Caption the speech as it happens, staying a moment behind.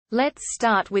Let's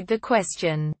start with the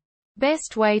question.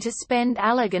 Best way to spend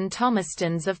Allagan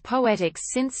Tomestones of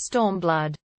Poetics since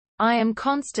Stormblood. I am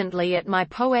constantly at my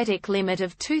poetic limit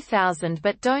of 2000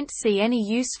 but don't see any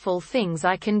useful things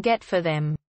I can get for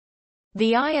them.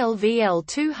 The ILVL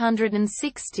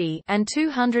 260 and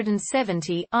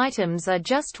 270 items are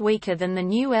just weaker than the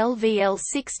new LVL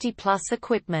 60 plus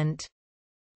equipment.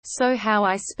 So how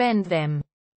I spend them?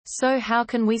 So how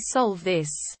can we solve this?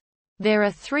 There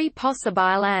are 3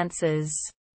 possible answers.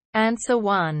 Answer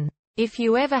 1. If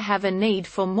you ever have a need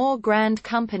for more grand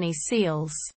company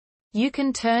seals, you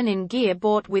can turn in gear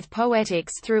bought with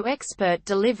Poetics through expert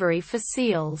delivery for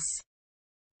seals.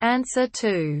 Answer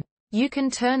 2. You can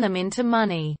turn them into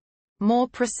money. More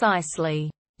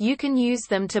precisely, you can use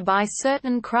them to buy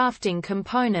certain crafting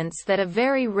components that are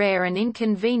very rare and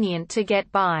inconvenient to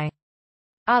get by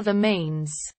other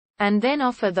means, and then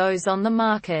offer those on the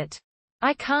market.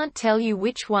 I can't tell you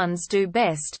which ones do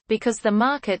best, because the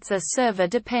markets are server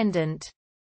dependent.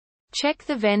 Check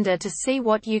the vendor to see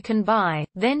what you can buy,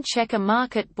 then check a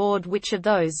market board which of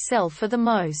those sell for the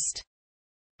most.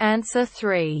 Answer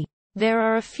 3. There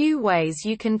are a few ways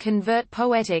you can convert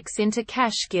Poetics into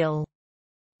Cashgill.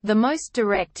 The most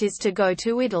direct is to go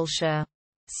to Idleshire.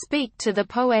 Speak to the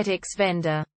Poetics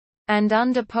vendor. And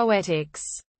under Poetics,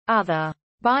 Other,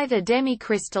 buy the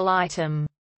demi-crystal item.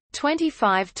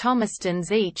 25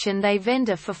 Tomestones each and they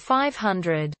vendor for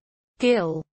 500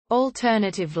 gil.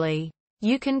 Alternatively,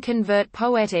 you can convert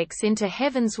Poetics into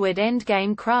Heavensward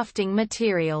endgame crafting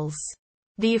materials.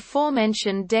 The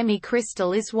aforementioned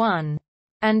demi-crystal is one.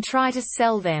 And try to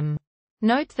sell them.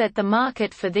 Note that the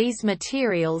market for these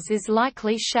materials is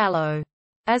likely shallow,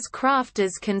 as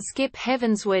crafters can skip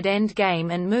Heavensward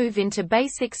endgame and move into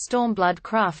basic Stormblood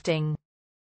crafting,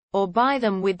 or buy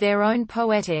them with their own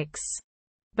Poetics.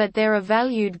 But there are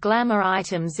valued glamour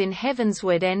items in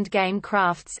Heavensward endgame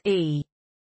crafts, e.g.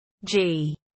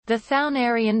 the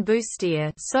Thaunarian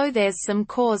bustier, so there's some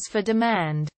cause for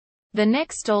demand. The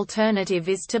next alternative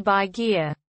is to buy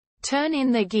gear. Turn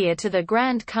in the gear to the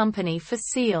Grand Company for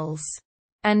seals.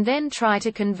 And then try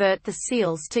to convert the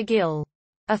seals to gil.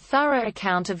 A thorough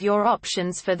account of your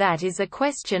options for that is a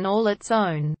question all its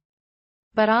own.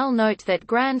 But I'll note that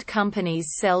grand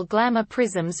companies sell glamour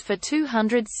prisms for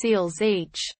 200 seals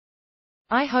each.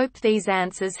 I hope these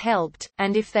answers helped,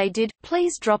 and if they did,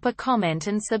 please drop a comment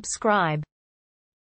and subscribe.